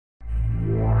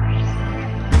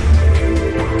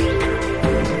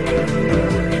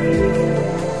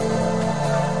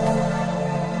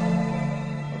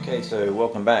So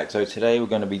welcome back. So today we're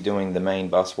going to be doing the main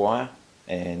bus wire,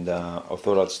 and I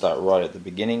thought I'd start right at the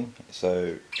beginning.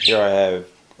 So here I have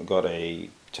got a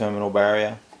terminal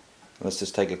barrier. Let's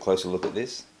just take a closer look at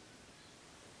this.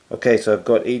 Okay, so I've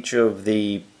got each of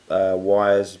the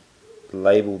wires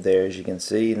labeled there, as you can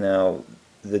see. Now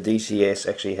the DCS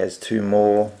actually has two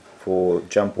more for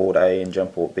jump port A and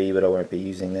jump port B, but I won't be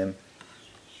using them.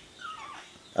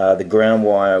 The ground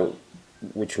wire,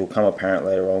 which will come apparent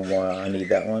later on why I need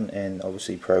that one, and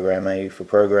obviously program A for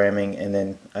programming, and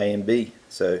then A and B.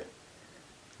 So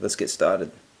let's get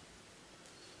started.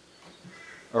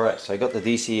 Alright, so I got the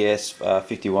DCS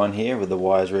 51 here with the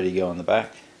wires ready to go on the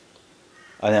back.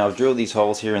 Now I've drilled these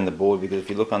holes here in the board because if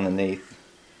you look underneath,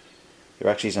 there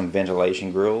are actually some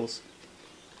ventilation grills,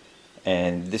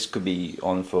 and this could be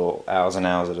on for hours and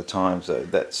hours at a time, so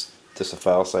that's just a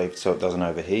fail-safe so it doesn't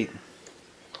overheat.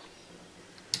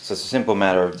 So it's a simple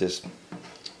matter of just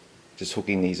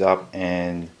hooking these up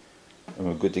and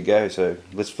we're good to go. So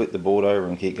let's flip the board over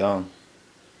and keep going.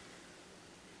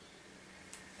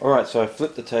 Alright, so I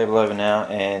flipped the table over now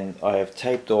and I have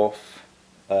taped off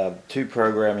two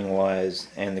programming wires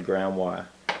and the ground wire.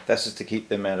 That's just to keep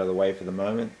them out of the way for the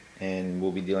moment, and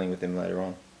we'll be dealing with them later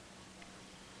on.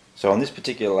 So on this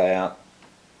particular layout,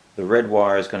 the red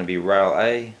wire is going to be rail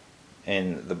A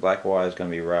and the black wire is going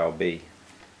to be rail B.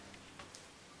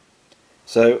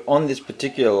 So on this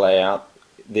particular layout,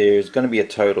 there's going to be a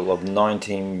total of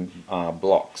 19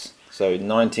 blocks, so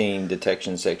 19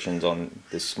 detection sections on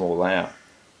this small layout.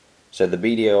 So the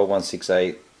BDL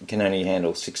 168 can only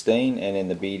handle 16, and then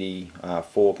the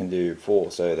BD4 can do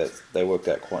 4, so they worked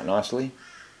out quite nicely.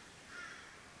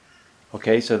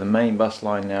 Okay, so the main bus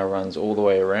line now runs all the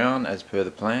way around as per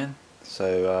the plan.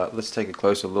 So let's take a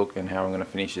closer look at how I'm going to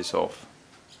finish this off.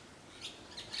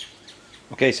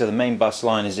 Okay, so the main bus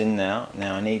line is in now.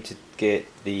 Now I need to get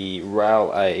the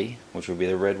rail A, which will be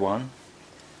the red one.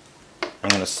 I'm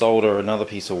going to solder another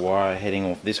piece of wire heading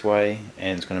off this way,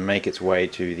 and it's going to make its way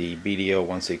to the BDL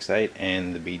 168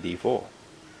 and the BD4.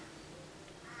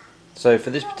 So for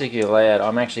this particular layout,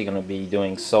 I'm actually going to be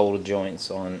doing solder joints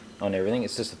on everything.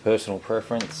 It's just a personal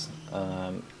preference.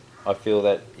 I feel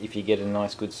that if you get a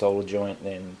nice good solder joint,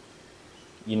 then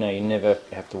you never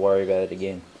have to worry about it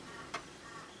again.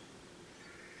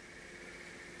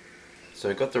 So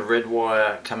I've got the red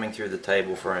wire coming through the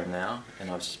table frame now,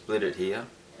 and I've split it here.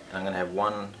 And I'm going to have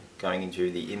one going into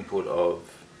the input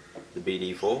of the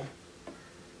BD4,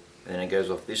 and then it goes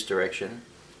off this direction,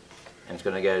 and it's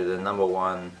going to go to the number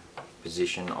 1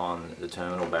 position on the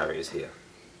terminal barriers here.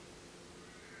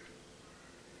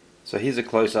 So here's a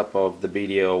close-up of the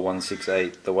BDL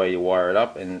 168, the way you wire it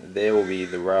up, and there will be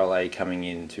the rail A coming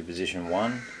into position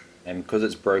 1. And because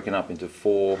it's broken up into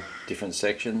 4 different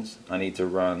sections, I need to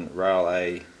run rail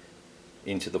A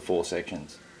into the 4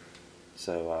 sections.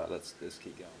 So let's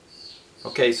keep going.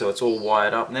 Okay, so it's all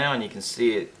wired up now, and you can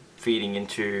see it feeding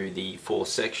into the 4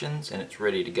 sections, and it's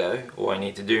ready to go. All I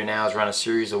need to do now is run a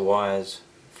series of wires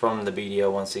from the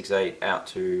BDL 168 out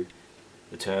to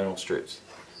the terminal strips,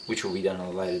 which will be done at a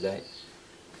later date.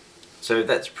 So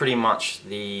that's pretty much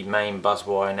the main bus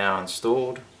wire now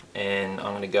installed, and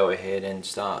I'm going to go ahead and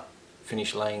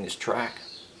finish laying this track.